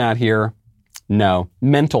I came out here, no,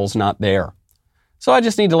 mental's not there. So I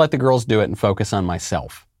just need to let the girls do it and focus on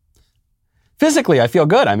myself. Physically, I feel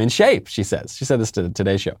good. I'm in shape, she says. She said this to the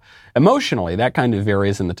Today Show. Emotionally, that kind of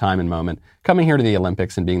varies in the time and moment. Coming here to the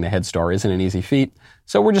Olympics and being the head star isn't an easy feat.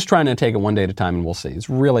 So we're just trying to take it one day at a time and we'll see. It's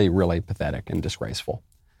really, really pathetic and disgraceful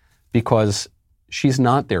because she's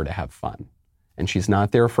not there to have fun and she's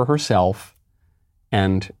not there for herself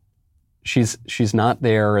and she's not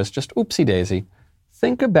there as just oopsie daisy.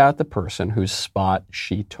 Think about the person whose spot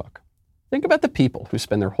she took. Think about the people who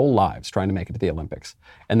spend their whole lives trying to make it to the Olympics.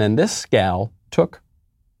 And then this gal took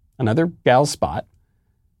another gal's spot.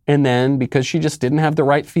 And then because she just didn't have the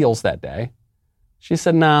right feels that day, she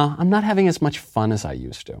said, no, I'm not having as much fun as I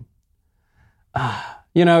used to.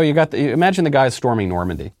 Imagine the guys storming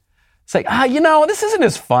Normandy. It's like, this isn't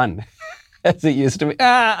as fun as it used to be.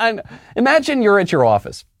 Imagine you're at your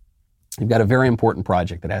office. You've got a very important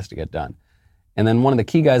project that has to get done. And then one of the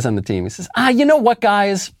key guys on the team, he says, you know what,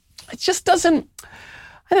 guys? It just doesn't,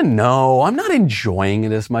 I don't know. I'm not enjoying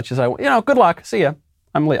it as much as good luck. See ya.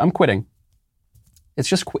 I'm quitting. It's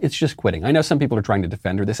just quitting. I know some people are trying to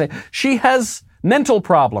defend her. They say she has mental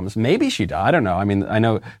problems. Maybe she does. I don't know. I mean, I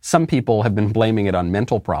know some people have been blaming it on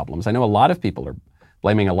mental problems. I know a lot of people are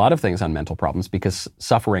blaming a lot of things on mental problems because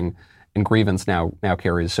suffering and grievance now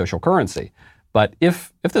carries social currency. But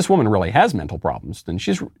if this woman really has mental problems, then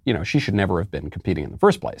she should never have been competing in the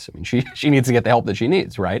first place. I mean, she needs to get the help that she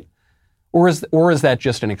needs, right? Or is that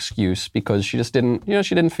just an excuse because she just didn't,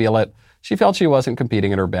 she didn't feel it. She felt she wasn't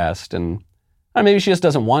competing at her best and maybe she just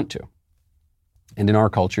doesn't want to. And in our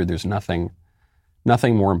culture, there's nothing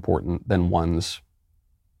more important than one's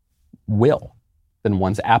will, than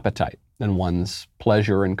one's appetite, than one's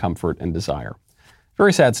pleasure and comfort and desire.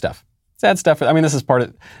 Very sad stuff. Sad stuff. I mean, this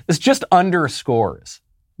just underscores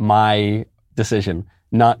my decision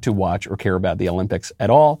not to watch or care about the Olympics at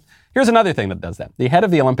all. Here's another thing that does that. The head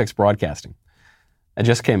of the Olympics broadcasting, it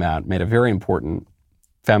just came out, made a very important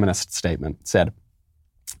feminist statement, said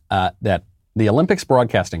that the Olympics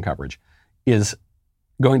broadcasting coverage is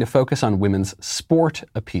going to focus on women's sport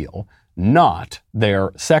appeal, not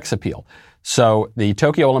their sex appeal. So the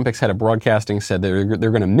Tokyo Olympics head of broadcasting said they're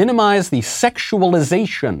going to minimize the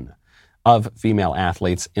sexualization of female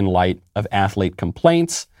athletes in light of athlete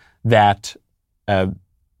complaints that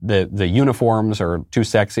the uniforms are too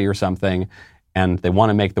sexy or something, and they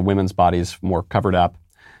want to make the women's bodies more covered up.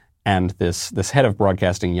 And this head of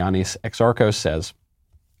broadcasting, Yannis Exarchos, says,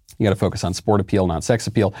 you got to focus on sport appeal, not sex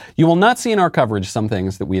appeal. You will not see in our coverage some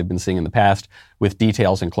things that we have been seeing in the past with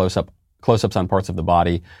details and close-ups on parts of the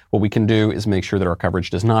body. What we can do is make sure that our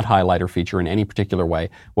coverage does not highlight or feature in any particular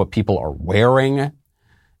way what people are wearing,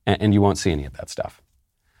 and you won't see any of that stuff.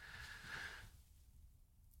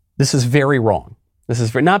 This is very wrong. This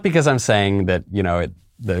is not because I'm saying that,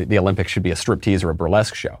 the Olympics should be a striptease or a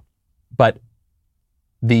burlesque show, but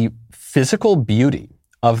the physical beauty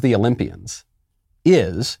of the Olympians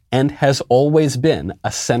is and has always been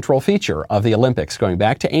a central feature of the Olympics, going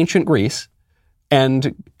back to ancient Greece,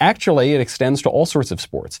 and actually it extends to all sorts of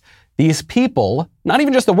sports. These people, not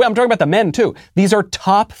even just I'm talking about the men too, these are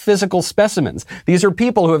top physical specimens. These are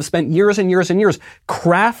people who have spent years and years and years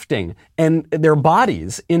crafting their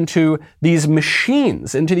bodies into these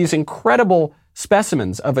machines, into these incredible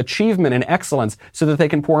specimens of achievement and excellence so that they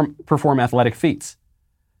can perform athletic feats.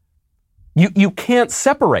 You can't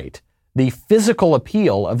separate the physical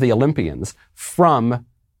appeal of the Olympians from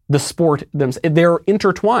the sport they're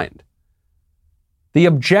intertwined. The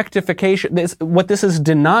objectification, what this is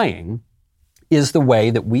denying is the way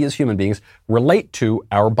that we as human beings relate to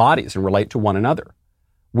our bodies and relate to one another.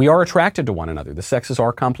 We are attracted to one another. The sexes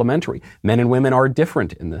are complementary. Men and women are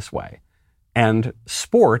different in this way. And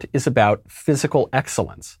sport is about physical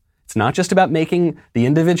excellence. It's not just about making the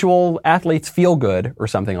individual athletes feel good or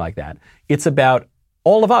something like that. It's about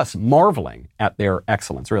all of us marveling at their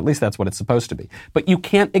excellence, or at least that's what it's supposed to be. But you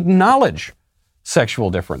can't acknowledge sexual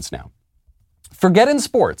difference now. Forget in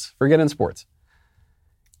sports.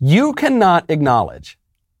 You cannot acknowledge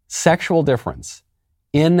sexual difference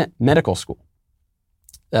in medical school.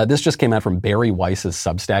 This just came out from Barry Weiss's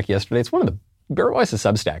Substack yesterday. Barry Weiss's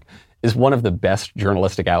Substack is one of the best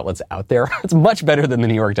journalistic outlets out there. It's much better than the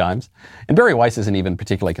New York Times. And Barry Weiss isn't even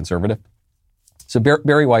particularly conservative. So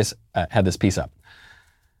Barry Weiss had this piece up.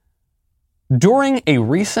 During a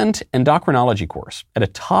recent endocrinology course at a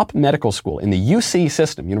top medical school in the UC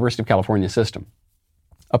system, University of California system,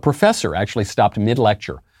 a professor actually stopped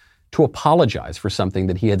mid-lecture to apologize for something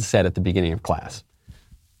that he had said at the beginning of class.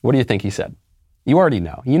 What do you think he said? You already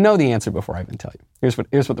know. You know the answer before I even tell you.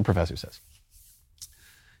 Here's what the professor says.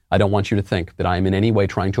 I don't want you to think that I am in any way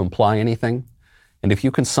trying to imply anything. And if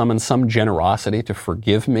you can summon some generosity to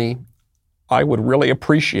forgive me, I would really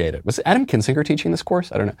appreciate it. Was Adam Kinzinger teaching this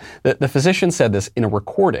course? I don't know. The physician said this in a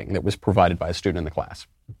recording that was provided by a student in the class.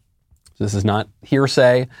 So this is not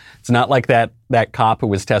hearsay. It's not like that cop who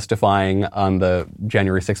was testifying on the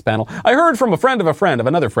January 6th panel. I heard from a friend of a friend of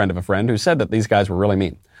another friend of a friend who said that these guys were really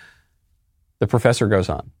mean. The professor goes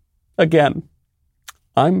on. Again,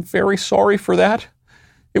 I'm very sorry for that.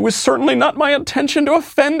 It was certainly not my intention to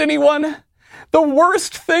offend anyone. The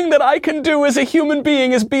worst thing that I can do as a human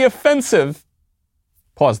being is be offensive.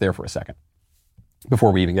 Pause there for a second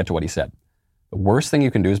before we even get to what he said. The worst thing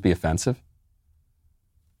you can do is be offensive.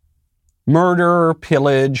 Murder,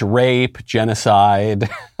 pillage, rape, genocide.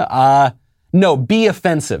 No, be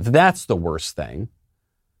offensive. That's the worst thing.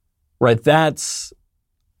 Right?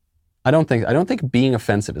 I don't think being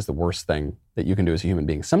offensive is the worst thing that you can do as a human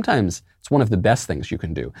being. Sometimes it's one of the best things you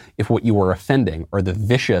can do if what you are offending are the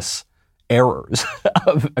vicious errors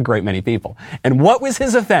of a great many people. And what was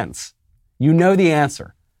his offense? You know the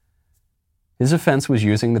answer. His offense was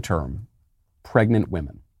using the term pregnant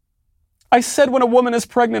women. I said when a woman is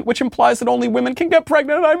pregnant, which implies that only women can get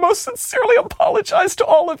pregnant, and I most sincerely apologize to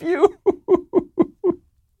all of you.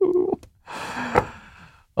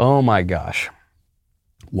 Oh my gosh.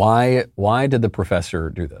 Why did the professor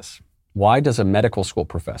do this? Why does a medical school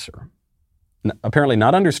professor apparently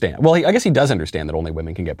not understand? Well, I guess he does understand that only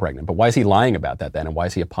women can get pregnant, but why is he lying about that then? And why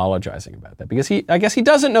is he apologizing about that? Because I guess he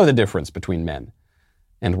doesn't know the difference between men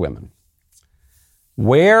and women.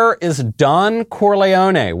 Where is Don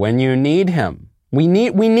Corleone when you need him? We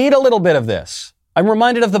need a little bit of this. I'm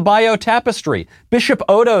reminded of the Bayeux Tapestry. Bishop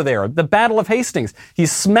Odo there, the Battle of Hastings.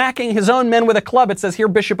 He's smacking his own men with a club. It says here,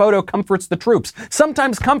 Bishop Odo comforts the troops.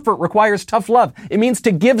 Sometimes comfort requires tough love. It means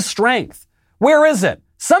to give strength. Where is it?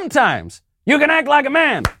 Sometimes you can act like a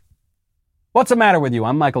man. What's the matter with you?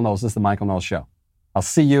 I'm Michael Knowles. This is The Michael Knowles Show. I'll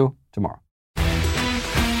see you tomorrow.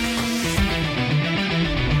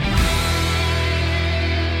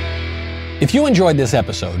 If you enjoyed this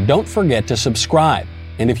episode, don't forget to subscribe.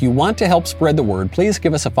 And if you want to help spread the word, please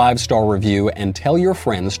give us a 5-star review and tell your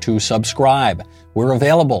friends to subscribe. We're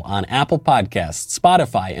available on Apple Podcasts,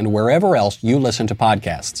 Spotify, and wherever else you listen to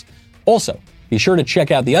podcasts. Also, be sure to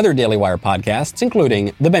check out the other Daily Wire podcasts,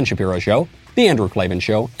 including The Ben Shapiro Show, The Andrew Klavan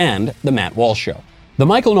Show, and The Matt Walsh Show. The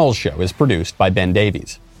Michael Knowles Show is produced by Ben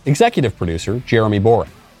Davies. Executive producer, Jeremy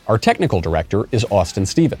Boring. Our technical director is Austin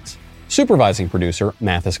Stevens. Supervising producer,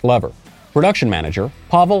 Mathis Glover. Production manager,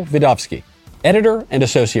 Pavel Vidovsky. Editor and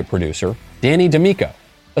associate producer, Danny D'Amico.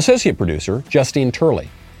 Associate producer, Justine Turley.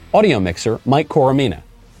 Audio mixer, Mike Coromina.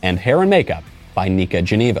 And hair and makeup by Nika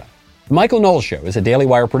Geneva. The Michael Knowles Show is a Daily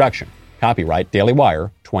Wire production. Copyright Daily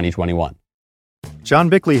Wire 2021. John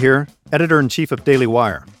Bickley here, editor-in-chief of Daily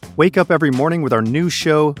Wire. Wake up every morning with our new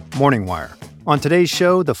show, Morning Wire. On today's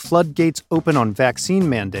show, the floodgates open on vaccine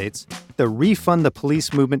mandates, the refund the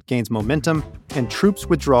police movement gains momentum, and troops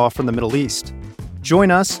withdraw from the Middle East.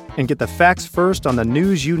 Join us and get the facts first on the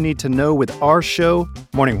news you need to know with our show,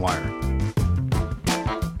 Morning Wire.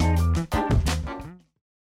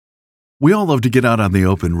 We all love to get out on the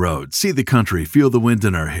open road, see the country, feel the wind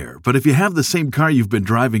in our hair. But if you have the same car you've been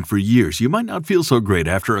driving for years, you might not feel so great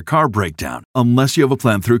after a car breakdown, unless you have a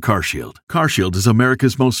plan through CarShield. CarShield is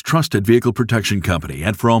America's most trusted vehicle protection company,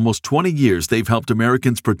 and for almost 20 years, they've helped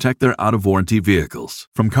Americans protect their out-of-warranty vehicles.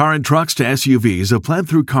 From car and trucks to SUVs, a plan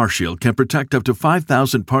through CarShield can protect up to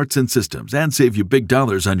 5,000 parts and systems and save you big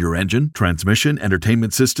dollars on your engine, transmission,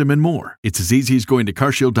 entertainment system, and more. It's as easy as going to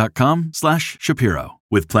carshield.com/Shapiro.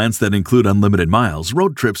 With plans that include unlimited miles,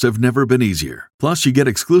 road trips have never been easier. Plus, you get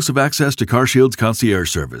exclusive access to CarShield's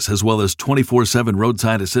concierge service, as well as 24/7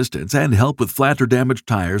 roadside assistance and help with flat or damaged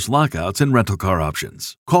tires, lockouts, and rental car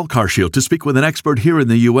options. Call CarShield to speak with an expert here in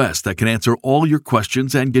the U.S. that can answer all your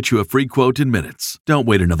questions and get you a free quote in minutes. Don't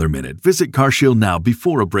wait another minute. Visit CarShield now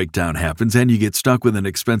before a breakdown happens and you get stuck with an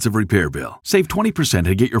expensive repair bill. Save 20%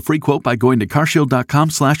 and get your free quote by going to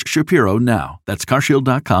carshield.com/Shapiro now. That's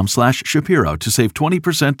carshield.com/Shapiro to save 20%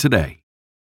 today.